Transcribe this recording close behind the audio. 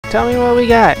Tell me what we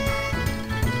got.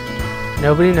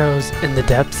 Nobody knows in the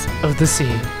depths of the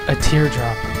sea a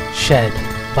teardrop shed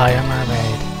by a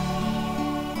mermaid.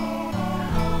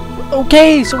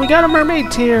 Okay, so we got a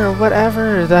mermaid tear,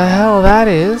 whatever the hell that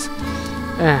is.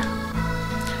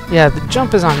 Yeah, the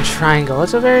jump is on triangle.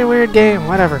 It's a very weird game,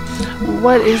 whatever.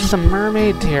 What is the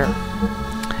mermaid tear?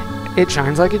 It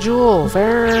shines like a jewel.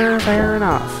 Fair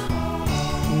enough.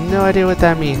 No idea what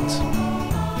that means.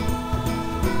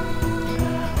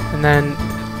 And then,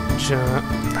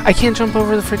 I can't jump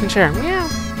over the freaking chair. Meow.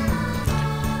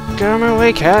 Get out of my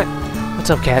way, cat. What's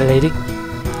up, cat lady?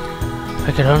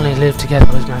 I could only live together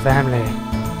with my family.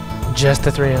 Just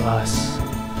the three of us.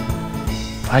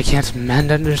 Why can't men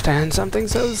understand something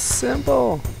so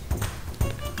simple?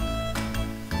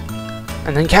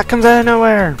 And then cat comes out of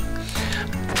nowhere.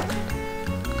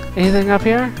 Anything up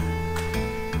here?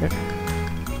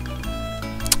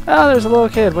 Oh, there's a little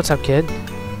kid. What's up, kid?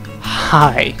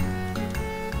 Hi.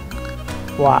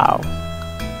 Wow.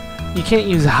 You can't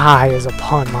use hi as a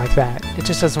pun like that. It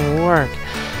just doesn't work.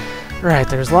 Right,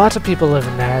 there's lots of people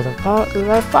living there.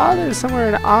 My father's somewhere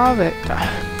in Ovid.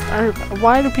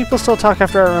 Why do people still talk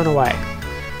after I run away?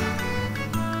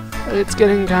 It's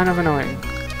getting kind of annoying.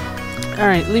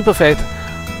 Alright, leap of faith.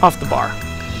 Off the bar.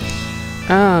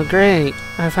 Oh, great.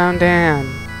 I found Dan.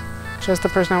 Just the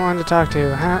person I wanted to talk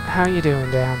to. How you doing,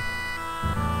 Dan?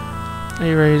 Are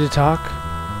you ready to talk?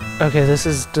 Okay, this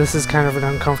is kind of an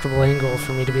uncomfortable angle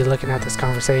for me to be looking at this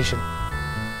conversation.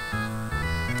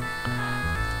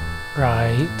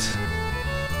 Right.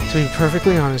 To be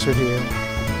perfectly honest with you.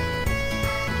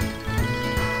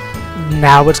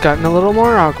 Now it's gotten a little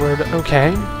more awkward.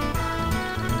 Okay.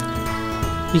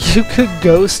 You could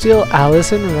go steal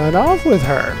Alice and run off with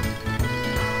her.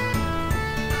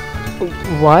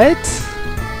 What?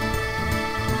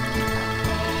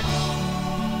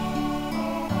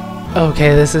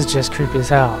 Okay, this is just creepy as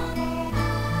hell.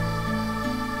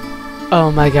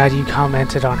 Oh my god, you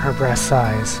commented on her breast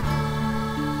size.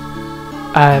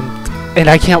 And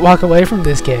I can't walk away from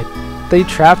this kid. They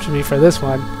trapped me for this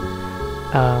one.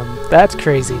 That's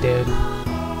crazy, dude.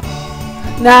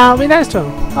 Nah, I'll be nice to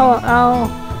him.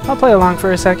 I'll play along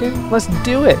for a second. Let's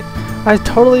do it. I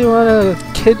totally want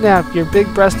to kidnap your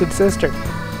big-breasted sister.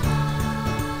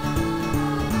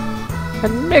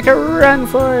 And make a run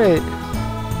for it.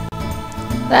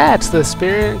 That's the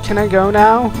spirit. Can I go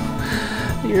now?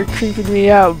 You're creeping me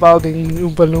out, balding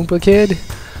Oompa Loompa kid.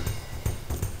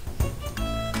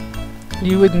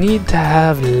 You would need to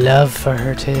have love for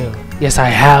her too. Yes, I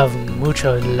have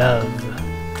mucho love.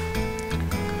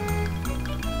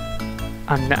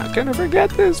 I'm not gonna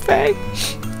forget this, Faye.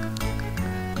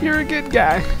 You're a good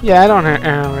guy. Yeah, I don't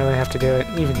really have to do it.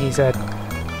 Even he said.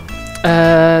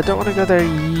 Don't want to go there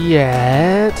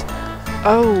yet.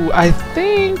 Oh, I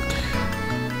think.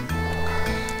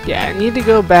 Yeah, I need to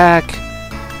go back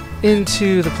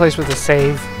into the place with the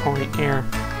save point here.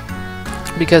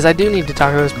 Because I do need to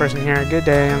talk to this person here. Good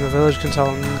day, I'm the village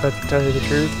consultant, but to tell you the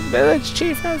truth, village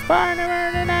chief knows far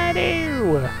more than I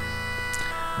do.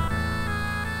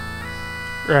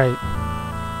 Right.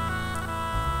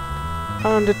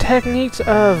 The techniques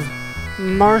of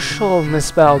martial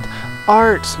misspelled,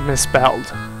 arts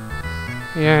misspelled.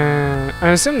 Yeah, I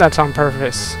assume that's on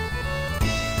purpose.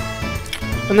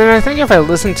 And then I think if I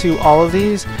listen to all of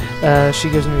these, she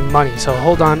gives me money. So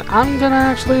hold on, I'm gonna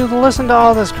actually listen to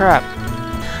all this crap.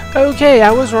 Okay,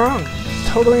 I was wrong.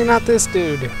 Totally not this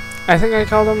dude. I think I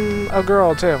called him a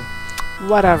girl too.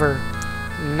 Whatever.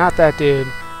 Not that dude.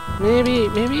 Maybe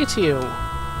it's you.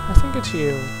 I think it's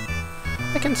you.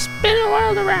 I can spin the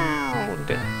world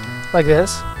around. Like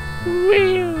this.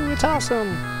 Woo! It's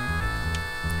awesome.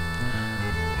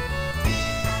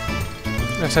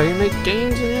 That's how you make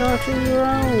games and you have to do your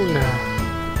own.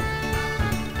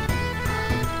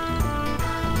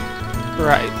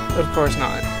 Right. Of course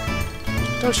not.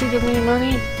 Don't you give me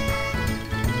money?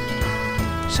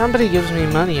 Somebody gives me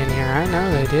money in here. I know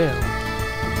they do.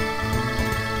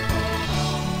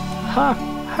 Ha!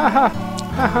 Ha ha!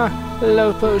 Ha ha!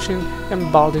 Love potion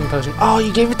and balding potion. Oh,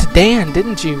 you gave it to Dan,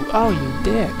 didn't you? Oh, you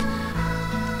dick.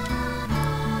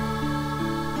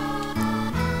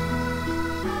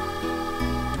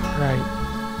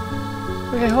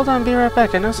 Right. Okay, hold on. Be right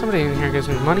back. I know somebody in here gives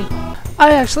me money.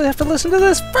 I actually have to listen to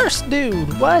this first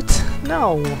dude. What?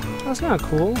 No. That's not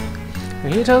cool.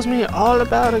 And he tells me all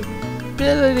about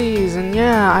abilities, and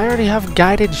yeah, I already have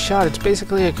guided shot. It's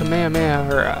basically a Kamehameha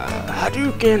or a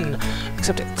Hadouken,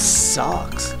 except it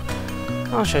sucks.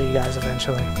 I'll show you guys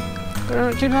eventually.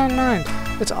 But keep that in mind.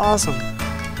 It's awesome.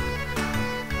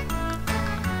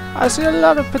 I see a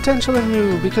lot of potential in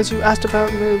you because you asked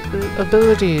about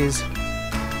abilities.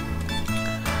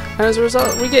 And as a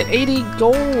result, we get 80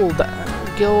 gold.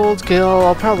 Gil.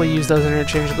 I'll probably use those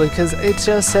interchangeably because it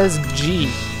just says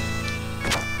G.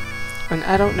 And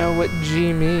I don't know what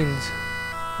G means.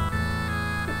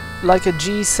 Like a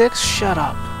G6? Shut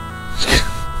up.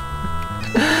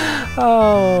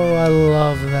 Oh, I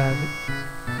love that.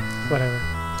 Whatever.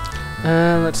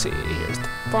 Let's see. Here's the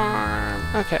farm.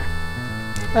 Okay.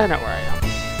 I know where I am.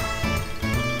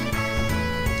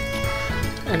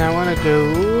 And I want to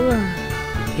go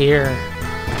here.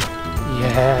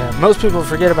 Yeah. Most people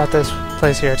forget about this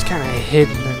place here. It's kind of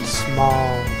hidden and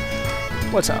small.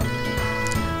 What's up?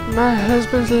 My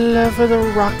husband's love for the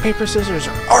rock, paper, scissors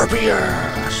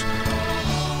RPS.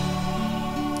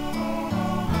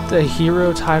 The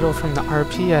hero title from the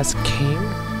RPS King?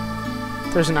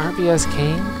 There's an RPS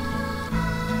King?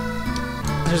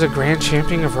 There's a grand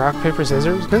champion of rock, paper,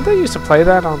 scissors? Didn't they used to play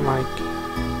that on, like...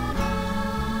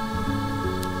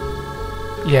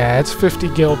 Yeah, it's 50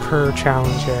 gil per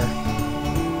challenge here.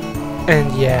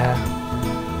 And yeah,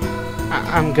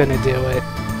 I'm gonna do it.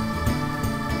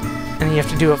 And you have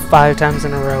to do it 5 times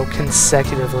in a row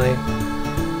consecutively.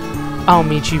 I'll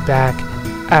meet you back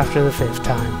after the 5th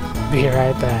time. Be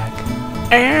right back.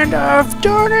 And I've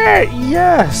done it!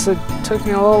 Yes! It took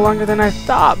me a little longer than I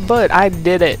thought, but I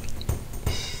did it.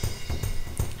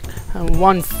 I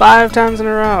won 5 times in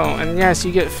a row, and yes,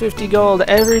 you get 50 gold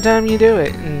every time you do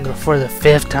it. And for the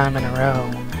 5th time in a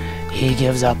row, he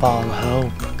gives up all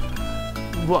hope.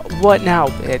 What now,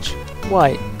 bitch?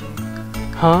 What?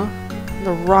 Huh?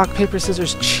 The rock, paper,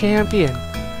 scissors champion.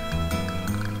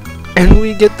 And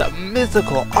we get the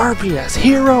mythical RPS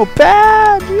hero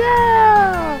badge!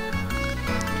 Yeah!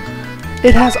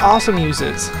 It has awesome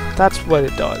uses. That's what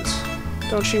it does.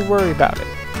 Don't you worry about it.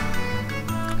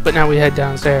 But now we head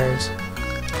downstairs.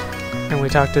 And we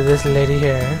talk to this lady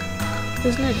here.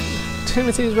 Isn't it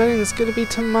Timothy's wedding is gonna be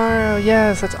tomorrow?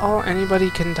 Yes, that's all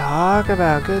anybody can talk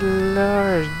about. Good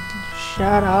lord.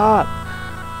 Shut up.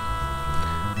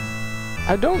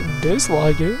 I don't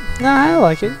dislike it. Nah, I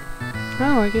like it.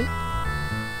 I like it.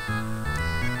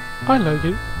 I like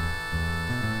it.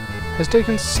 Has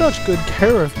taken such good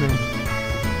care of me.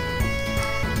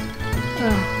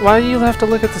 Why do you have to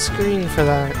look at the screen for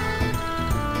that?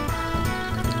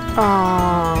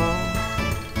 Aww.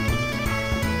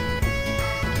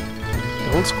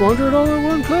 Don't squander it all in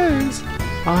one place.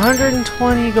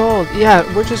 120 gold. Yeah,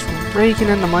 we're just raking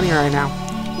in the money right now.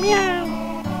 Meow.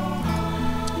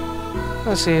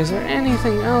 Let's see, is there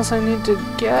anything else I need to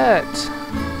get?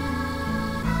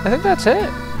 I think that's it.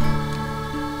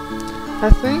 I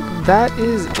think that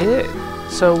is it.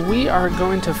 So we are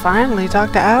going to finally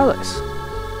talk to Alice.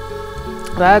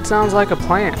 That sounds like a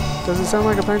plan. Does it sound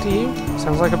like a plan to you?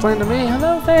 Sounds like a plan to me.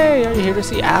 Hello, Faye. Are you here to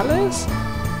see Alice?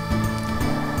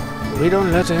 We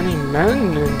don't let any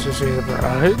men in to see the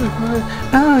bride.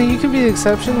 Oh, you can be the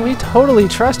exception. We totally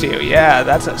trust you. Yeah,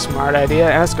 that's a smart idea.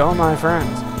 Ask all my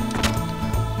friends.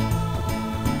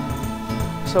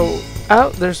 So,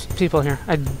 oh, there's people here.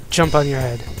 I jump on your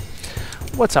head.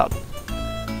 What's up?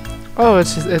 Oh,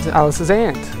 it's Alice's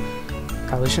aunt.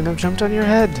 Probably shouldn't have jumped on your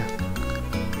head.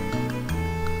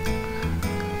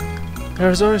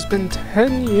 There's always been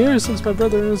 10 years since my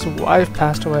brother and his wife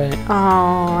passed away.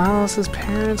 Oh, Alice's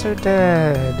parents are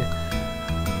dead.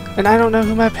 And I don't know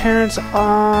who my parents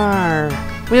are.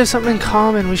 We have something in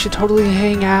common. We should totally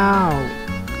hang out.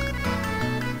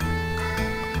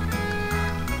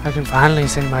 I can finally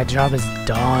say my job is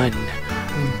done.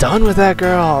 I'm done with that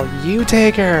girl. You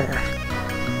take her.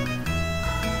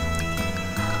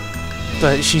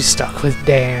 But she's stuck with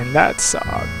Dan. That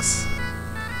sucks.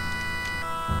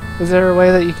 Is there a way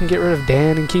that you can get rid of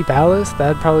Dan and keep Alice?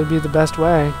 That'd probably be the best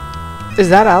way. Is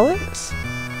that Alice?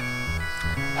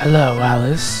 Hello,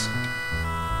 Alice.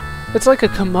 It's like a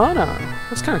kimono.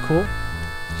 That's kind of cool.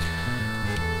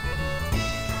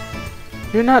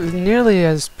 You're not nearly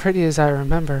as pretty as I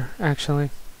remember,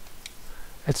 actually.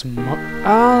 It's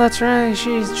oh, that's right.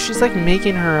 She's like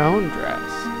making her own dress.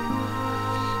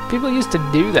 People used to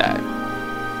do that.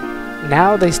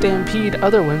 Now they stampede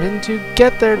other women to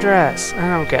get their dress. I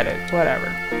don't get it.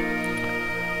 Whatever.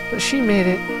 But she made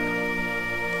it.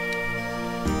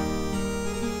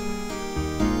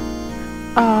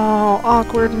 Oh,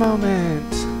 awkward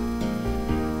moment.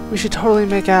 We should totally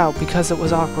make out because it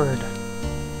was awkward.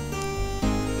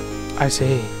 I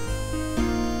see.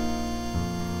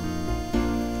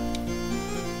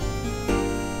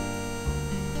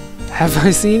 Have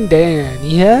I seen Dan?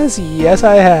 Yes, yes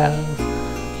I have.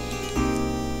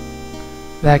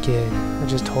 That kid. I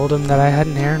just told him that I had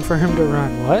an errand for him to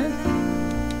run. What?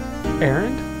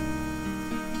 Errand?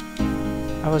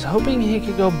 I was hoping he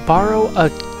could go borrow a...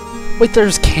 Wait,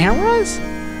 there's cameras?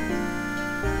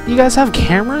 You guys have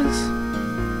cameras?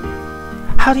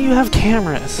 How do you have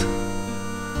cameras?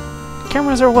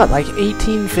 Cameras are what, like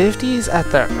 1850s at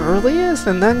the earliest?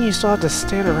 And then you still have to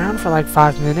stand around for like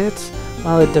 5 minutes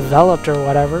while it developed or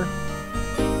whatever.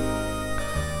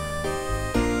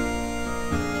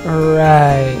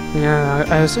 Right. Yeah,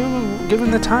 I assume given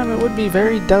the time it would be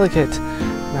very delicate.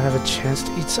 Might have a chance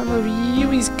to eat some of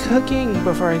Yui's cooking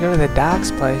before I go to the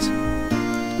doc's place.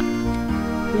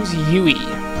 Who's Yui?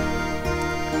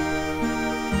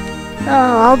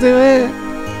 Oh, I'll do it.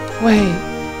 Wait,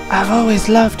 I've always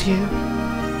loved you.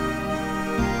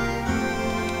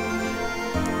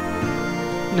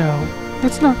 No,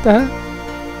 it's not that.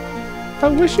 I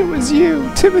wish it was you.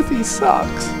 Timothy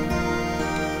sucks.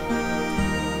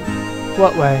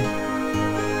 What way?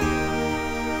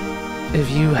 If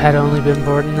you had only been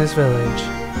born in this village,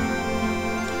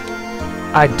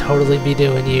 I'd totally be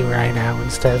doing you right now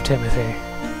instead of Timothy.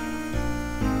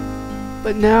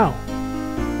 But no.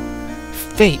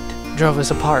 Fate drove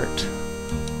us apart.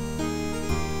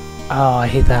 Oh, I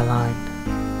hate that line.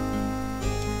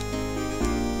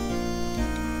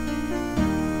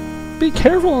 Be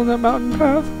careful on that mountain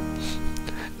path.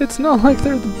 It's not like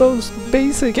they're the most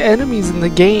basic enemies in the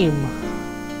game.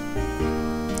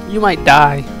 You might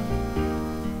die.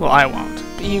 Well, I won't,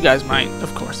 but you guys might,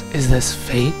 of course. Is this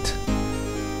fate?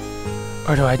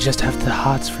 Or do I just have the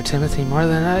hots for Timothy more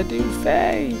than I do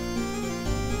Faye?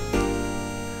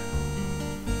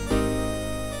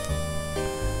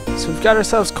 So we've got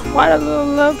ourselves quite a little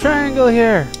love triangle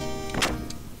here.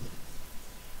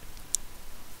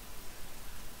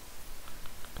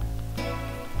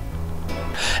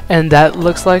 And that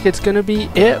looks like it's gonna be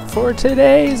it for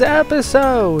today's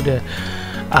episode.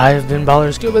 I've been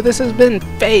Baller Scuba, this has been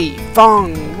Fei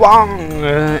Fong Wong,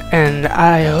 and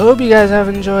I hope you guys have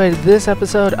enjoyed this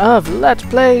episode of Let's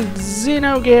Play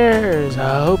Xenogears.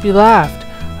 I hope you laughed,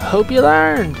 hope you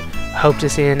learned, hope to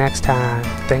see you next time.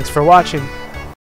 Thanks for watching.